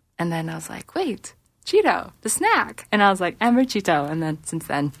then I was like, wait, Cheeto, the snack. And I was like, Amber Cheeto. And then since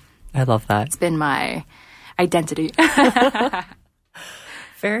then, I love that. It's been my identity.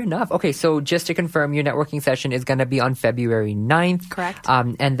 Fair enough. Okay, so just to confirm, your networking session is going to be on February 9th. Correct.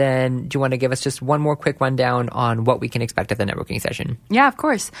 And then do you want to give us just one more quick rundown on what we can expect at the networking session? Yeah, of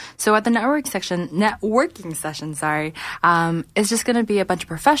course. So at the networking session, it's just going to be a bunch of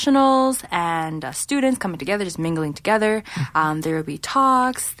professionals and students coming together, just mingling together. There will be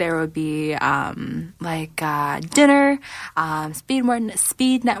talks. There will be dinner, speed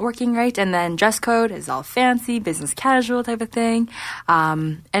networking, right? And then dress code is all fancy, business casual type of thing.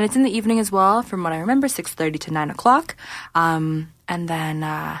 And it's in the evening as well, from what I remember, 6:30 to 9 o'clock. And then,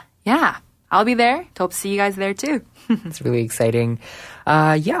 I'll be there. Hope to see you guys there too. It's really exciting.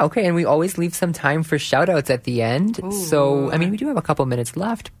 Okay. And we always leave some time for shout outs at the end. Ooh. So, I mean, we do have a couple minutes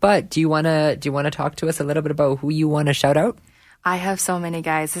left, but do you want to talk to us a little bit about who you want to shout out? I have so many,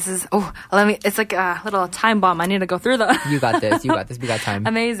 guys. It's like a little time bomb. I need to go through them. You got this. We got time.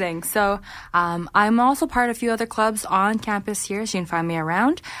 Amazing. So, I'm also part of a few other clubs on campus here, so you can find me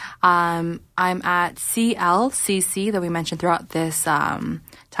around. I'm at CLCC that we mentioned throughout this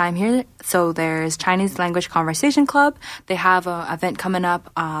time here. So there's Chinese Language Conversation Club. They have an event coming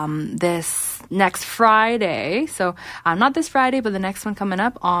up this next Friday. So not this Friday, but the next one coming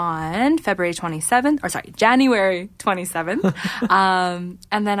up on January 27th.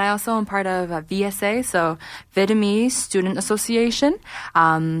 And then I also am part of VSA, so Vietnamese Student Association.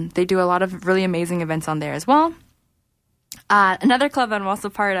 They do a lot of really amazing events on there as well. Another club I'm also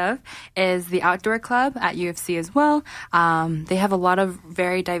part of is the Outdoor Club at UFC as well. They have a lot of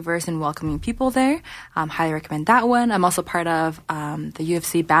very diverse and welcoming people there. Highly recommend that one. I'm also part of the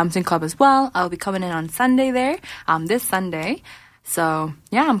UFC Badminton Club as well. I'll be coming in on Sunday there, this Sunday. So,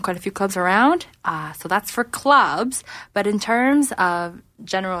 yeah, I'm quite a few clubs around. So that's for clubs. But in terms of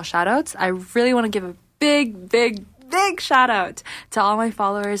general shout-outs, I really want to give a big shout out to all my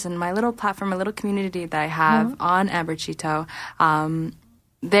followers and my little platform, my little community that I have on Amber Cheeto.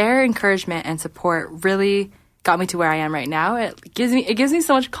 Their encouragement and support really got me to where I am right now. It gives me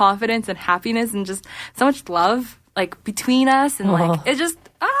so much confidence and happiness and just so much love like between us, and like it just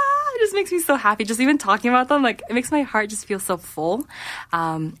makes me so happy. Just even talking about them, like it makes my heart just feel so full.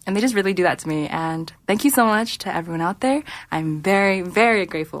 And they just really do that to me. And thank you so much to everyone out there. I'm very, very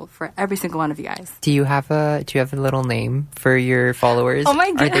grateful for every single one of you guys. Do you have a little name for your followers? Oh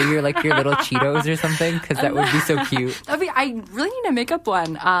my God. Are they your little Cheetos or something? Because that would be so cute. I really need to make up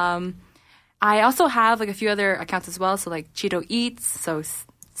one. I also have like a few other accounts as well. So like Cheeto Eats, so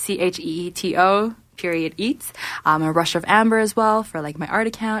CHEETO. Eats, a Rush of Amber as well for like my art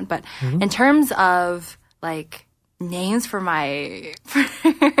account. But in terms of like names for my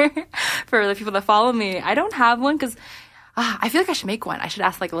for the people that follow me, I don't have one because I feel like I should make one. I should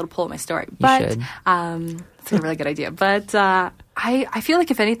ask like a little poll of my story. But it's a really good idea. But I feel like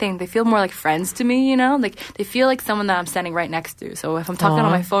if anything, they feel more like friends to me. You know, like they feel like someone that I'm standing right next to. So if I'm talking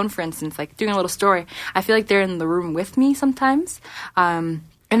on my phone, for instance, like doing a little story, I feel like they're in the room with me sometimes. And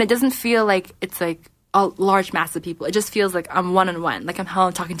it doesn't feel like it's like a large mass of people. It just feels like I'm one-on-one, like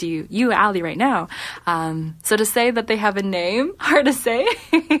I'm talking to you, Ali, right now. So to say that they have a name, hard to say.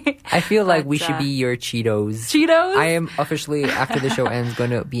 I feel like we should be your Cheetos. Cheetos? I am officially, after the show ends,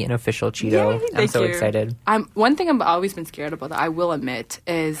 going to be an official Cheeto. Yay, I'm so excited. One thing I've always been scared about that I will admit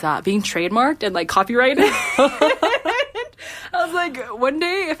is being trademarked and like copyrighted. I was like, one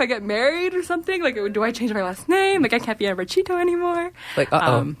day if I get married or something, like do I change my last name? Like I can't be Amber Cheeto anymore. Like,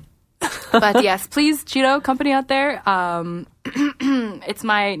 But yes, please, Cheeto company out there, it's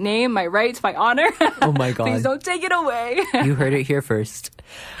my name, my rights, my honor. Oh my God. Please don't take it away. You heard it here first.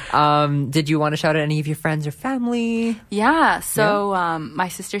 Did you want to shout out any of your friends or family? Yeah, so my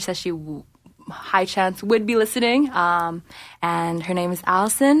sister says she high chance would be listening, and her name is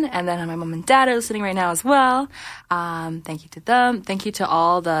Allison, and then my mom and dad are listening right now as well. Thank you to them. Thank you to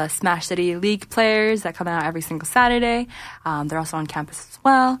all the Smash City League players that come out every single Saturday. They're also on campus as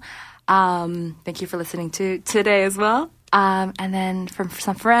well. Thank you for listening to today as well. And then from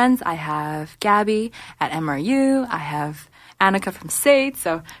some friends, I have Gabby at MRU. I have Annika from SAIT.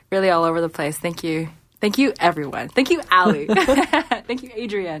 So really all over the place. Thank you. Thank you, everyone. Thank you, Ali. Thank you,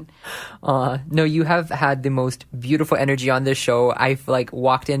 Adrian. No, you have had the most beautiful energy on this show. I've like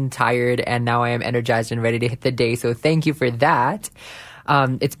walked in tired, and now I am energized and ready to hit the day. So thank you for that.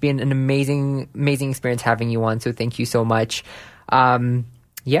 It's been an amazing experience having you on. So thank you so much.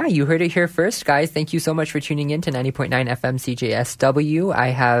 Yeah, you heard it here first, guys. Thank you so much for tuning in to 90.9 FM CJSW. I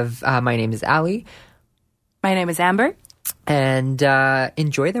have, my name is Ali. My name is Amber. And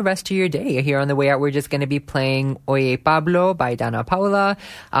enjoy the rest of your day. Here on the way out, we're just going to be playing Oye Pablo by Dana Paula.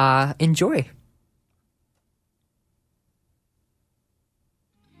 Enjoy.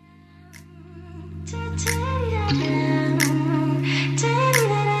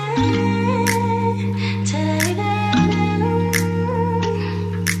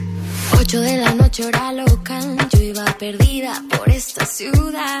 De la noche hora local, yo iba perdida por esta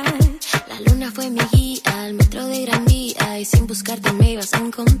ciudad. La luna fue mi guía, al metro de Gran Vía, y sin buscarte me ibas a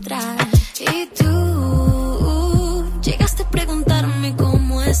encontrar. Y tú llegaste a preguntarme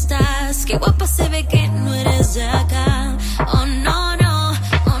cómo estás, qué guapa se ve que no eres de acá. Oh no, no,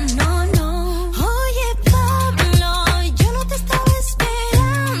 oh no, no. Oye Pablo, yo no te estaba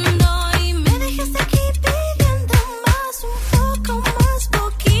esperando y me dejaste aquí pidiendo más, un poco más,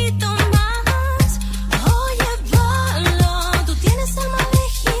 poquito más.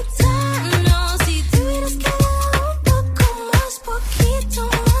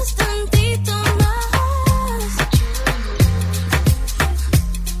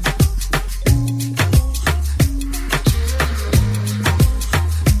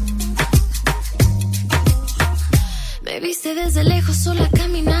 Desde lejos sola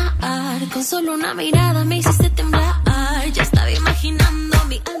caminar, con solo una mirada me hiciste temblar. Ya estaba imaginando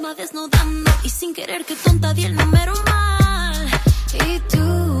mi desnudando y sin querer que tonta di el número mal. Y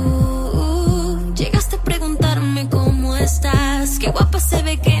tú llegaste a preguntarme cómo estás. Qué guapa se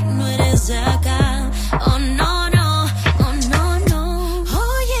ve que no eres de acá. Oh no, no, oh no, no.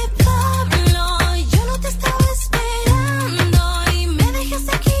 Oye Pablo, yo no te estaba esperando y me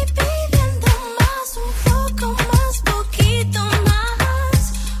dejaste aquí pidiendo más, un poco más, poquito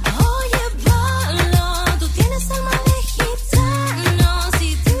más. Oye Pablo, tú tienes alma de gitano. Si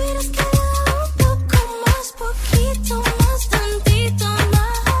te hubieras quedado un poco más, poquito más, tantito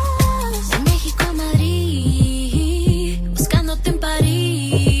más. De México a Madrid, buscándote en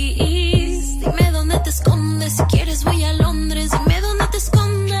París. Dime dónde te escondes, si quieres voy a Londres. Dime dónde te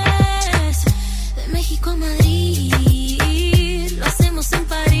escondes. De México a Madrid, lo hacemos en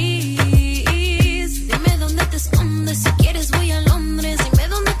París. Dime dónde te escondes, si quieres voy a Londres. Dime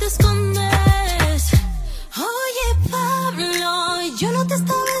dónde te escondes. Oye Pablo, yo no te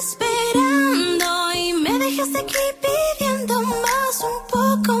estaba esperando y me dejaste aquí pidiendo más, un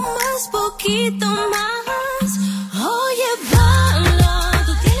poco más, poquito más. Oye Pablo,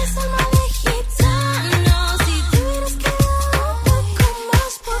 tú tienes alma de gitano. Si te hubieras quedado un poco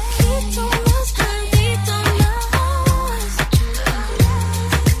más, poquito más, tantito más.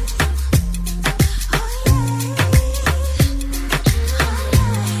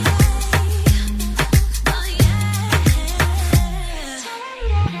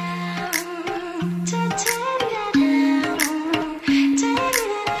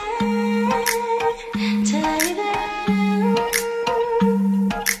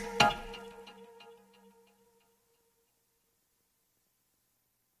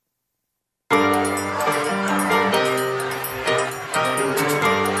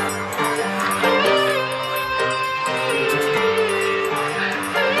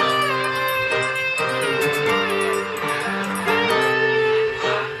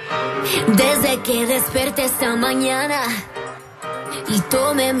 Desde que desperté esta mañana y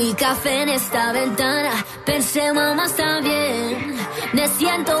tomé mi café en esta ventana, pensé, mamá, está bien, me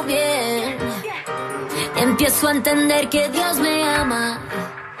siento bien. Empiezo a entender que Dios me ama.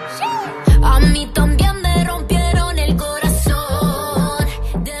 A mí también me rompieron el corazón.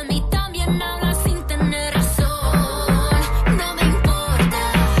 De mí también hablan sin tener razón. No me importa,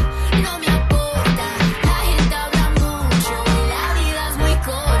 no me aporta. La gente habla mucho y la vida es muy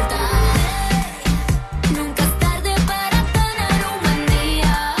corta. Nunca es tarde para tener un buen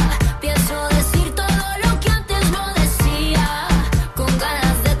día. Pienso decir todo lo que antes no decía. Con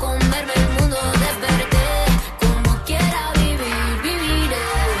ganas de comerme el mundo desperté. Como quiera vivir, viviré.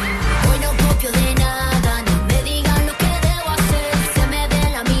 Hoy no copio de nada, no me digan lo que debo hacer. Se me ve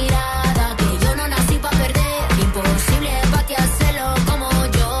en la mirada que yo no nací pa' perder. Imposible pa' ti hacerlo como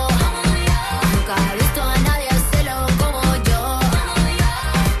yo. Nunca he visto a nadie hacerlo como yo.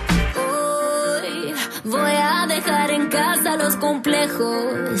 Hoy voy a dejar en casa los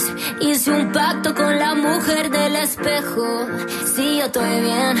complejos. Hice un pacto con la mujer del espejo. Si yo estoy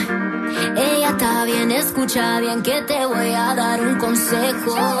bien, ella está bien, escucha bien que te voy a dar un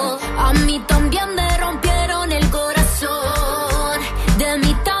consejo. A mí también me rompieron el corazón. De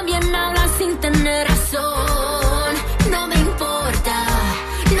mí también hablan sin tener razón. No me importa,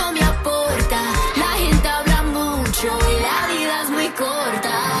 no me aporta. La gente habla mucho y la vida es muy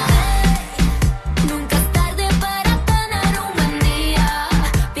corta. Nunca es tarde para tener un buen día.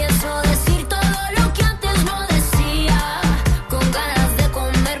 Pienso decir todo lo que antes no decía. Con ganas de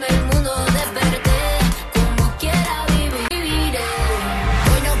comerme el mundo desperté. Como quiera vivir, viviré.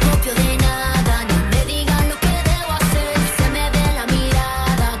 Hoy no copio de nada, no me digan lo que debo hacer. Se me ve en la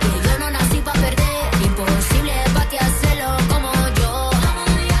mirada que yo no nací pa' perder. Imposible pa' ti hacerlo como yo.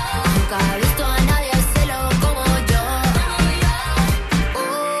 Nunca he visto a nadie hacerlo como yo.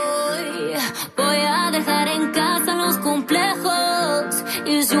 Hoy voy a dejar en casa los complejos.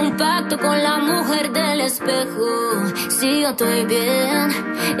 Hice un pacto con la mujer del espejo. Si yo estoy bien,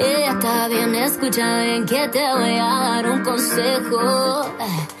 ella está bien, escucha bien que te voy a dar un consejo.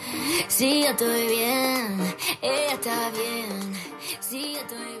 Si yo estoy bien, ella está bien. Si yo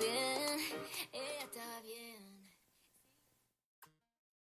estoy bien.